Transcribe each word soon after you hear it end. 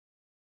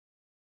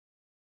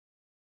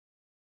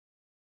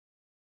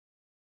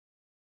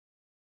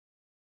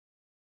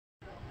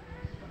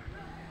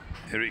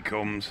Here it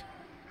comes.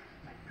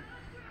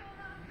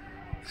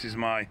 This is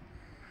my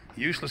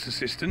useless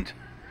assistant.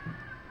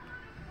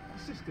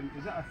 Assistant?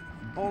 Is that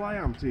all I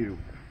am to you?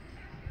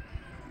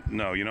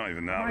 No, you're not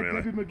even that,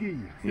 really. Debbie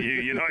McGee.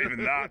 You're not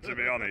even that, to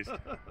be honest.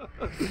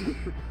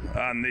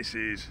 And this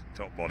is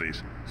Top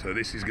Bodies. So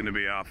this is going to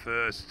be our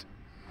first,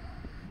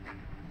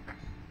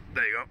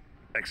 there you go,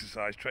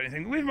 exercise training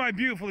thing with my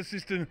beautiful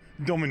assistant,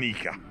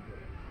 Dominica.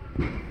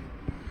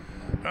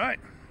 Right,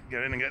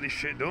 get in and get this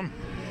shit done.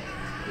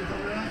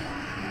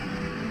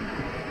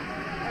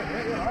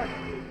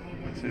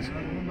 This is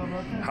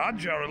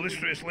Hadj, our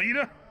illustrious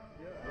leader.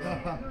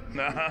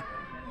 Nah.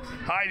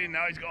 Hiding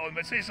now, he's got all,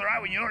 but it's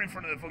alright when you're in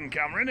front of the fucking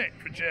camera, innit?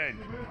 For a change.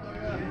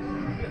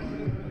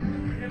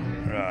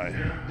 Right.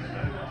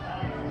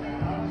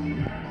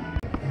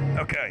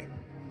 Okay,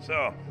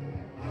 so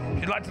if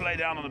you'd like to lay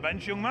down on the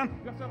bench, young man.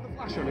 You have to have the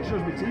flash on, it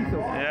shows me teeth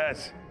up.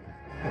 Yes.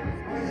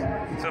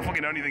 It's the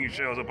fucking only thing that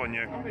shows up on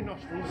you. Not my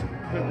nostrils.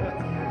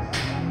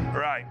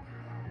 Right.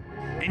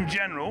 In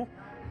general,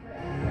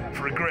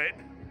 for a grip,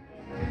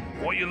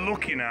 what you're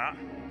looking at,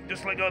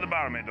 just let go of the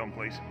bar a minute, Don,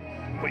 please.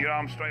 Put your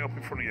arms straight up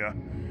in front of you,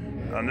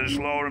 and then just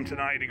lower them to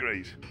 90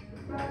 degrees.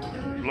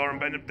 Lower them,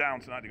 bend them down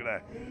to 90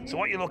 degrees. So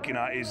what you're looking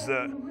at is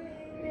that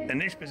in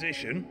this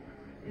position,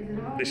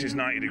 this is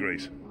 90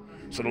 degrees.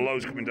 So the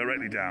low's coming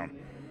directly down.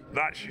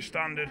 That's your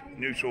standard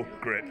neutral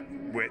grip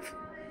width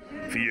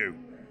for you.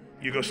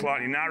 You go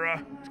slightly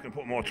narrower, it's going to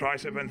put more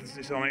tricep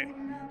emphasis on it.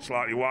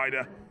 Slightly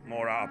wider,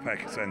 more outer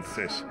pec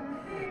emphasis.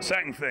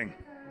 Second thing,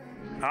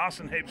 arse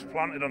and hips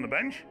planted on the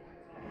bench,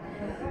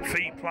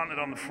 feet planted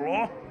on the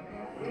floor.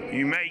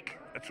 You make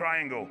a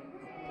triangle,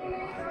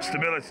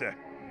 stability,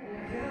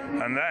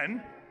 and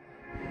then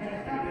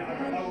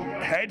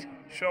head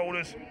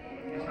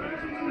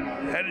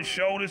and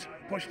shoulders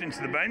pushed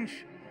into the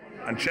bench,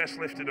 and chest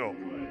lifted up.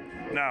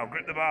 Now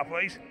grip the bar,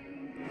 please.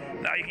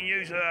 Now you can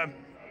use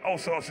all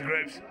sorts of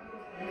grips.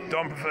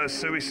 Don prefers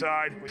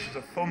suicide, which is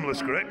a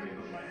thumbless grip.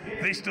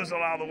 This does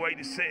allow the weight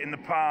to sit in the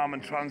palm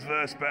and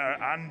transverse better,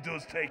 and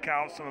does take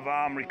out some of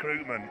arm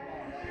recruitment.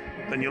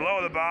 Then you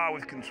lower the bar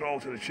with control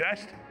to the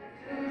chest.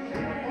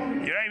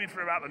 You're aiming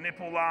for about the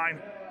nipple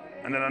line,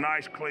 and then a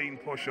nice clean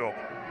push up.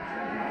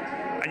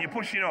 And you're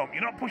pushing up.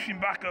 You're not pushing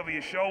back over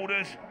your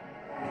shoulders.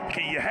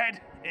 Keep your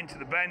head into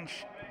the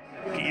bench.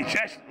 Keep your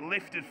chest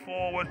lifted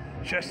forward.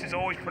 Chest is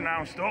always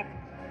pronounced up.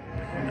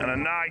 And a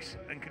nice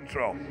and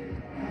control.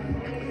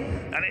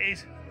 And it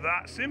is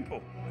that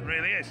simple. It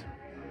really is.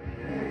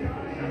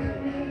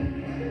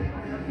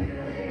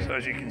 So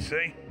as you can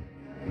see,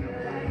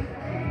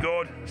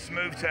 good,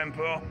 smooth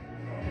tempo.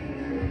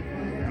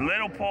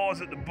 Little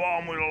pause at the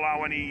bottom will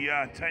allow any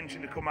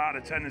tension to come out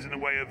of the tendons in the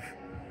way of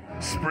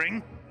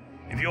spring.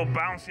 If you're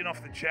bouncing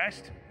off the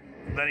chest,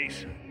 then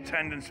it's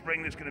tendon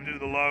spring that's going to do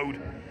the load.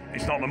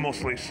 It's not the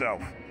muscle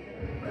itself.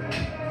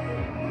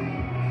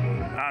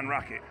 And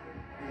racket.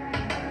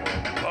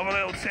 Other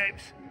little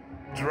tips,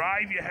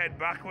 drive your head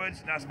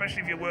backwards. Now,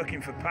 especially if you're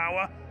working for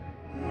power,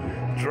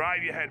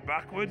 drive your head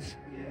backwards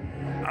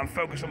and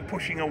focus on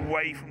pushing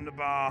away from the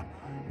bar,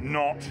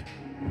 not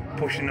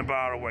pushing the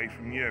bar away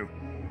from you.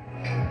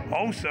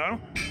 Also,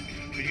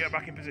 when you get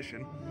back in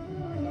position,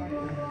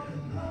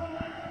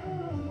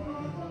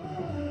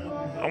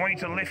 I want you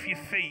to lift your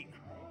feet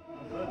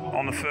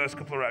on the first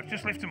couple of reps.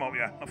 Just lift them up,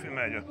 yeah, nothing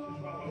major.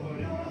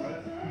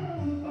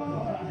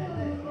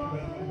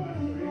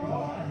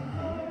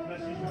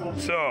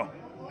 So,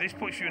 this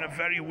puts you in a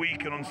very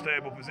weak and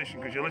unstable position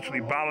because you're literally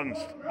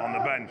balanced on the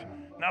bench.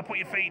 Now put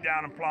your feet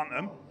down and plant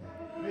them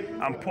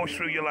and push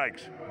through your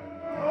legs.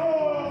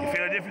 You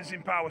feel a difference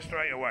in power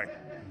straight away.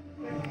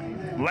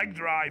 Leg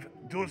drive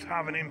does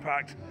have an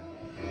impact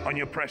on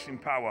your pressing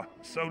power.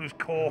 So does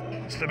core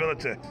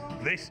stability.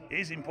 This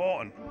is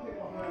important.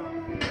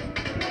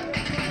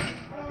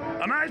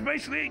 And that is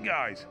basically it,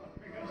 guys.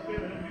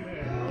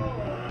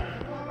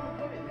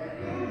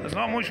 There's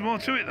not much more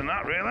to it than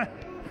that, really.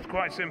 It's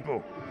quite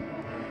simple.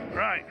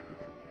 Right.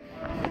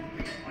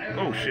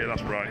 Oh shit,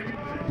 that's bright.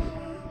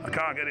 I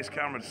can't get this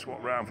camera to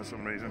swap round for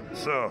some reason.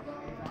 So,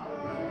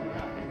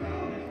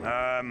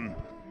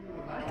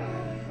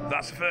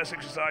 that's the first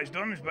exercise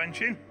done, is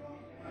benching.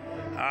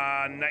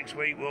 And next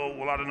week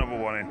we'll add another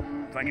one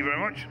in. Thank you very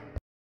much.